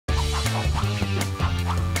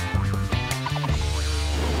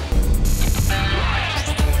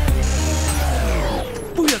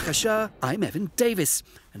Lancashire, I'm Evan Davis,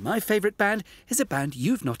 and my favourite band is a band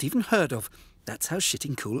you've not even heard of. That's how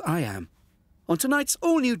shitting cool I am. On tonight's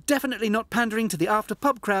all-new, definitely not pandering to the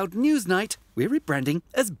after-pub crowd Newsnight, we're rebranding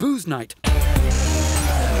as Booze Night,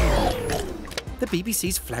 the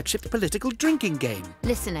BBC's flagship political drinking game.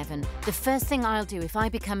 Listen, Evan, the first thing I'll do if I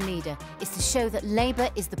become leader is to show that Labour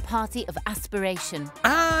is the party of aspiration.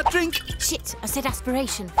 Drink! Shit, I said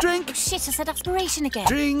aspiration. Drink! Oh, shit, I said aspiration again.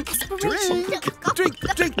 Drink! Aspiration. Drink!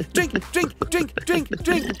 Drink!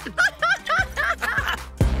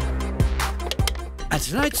 And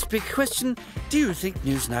tonight's big question, do you think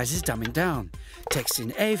Newsnight is dumbing down? Text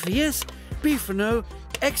in A for yes, B for no,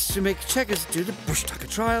 X to make checkers do the bush tucker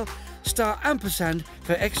trial, star ampersand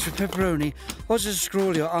for extra pepperoni, or just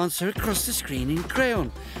scroll your answer across the screen in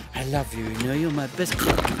crayon. I love you, you know you're my best...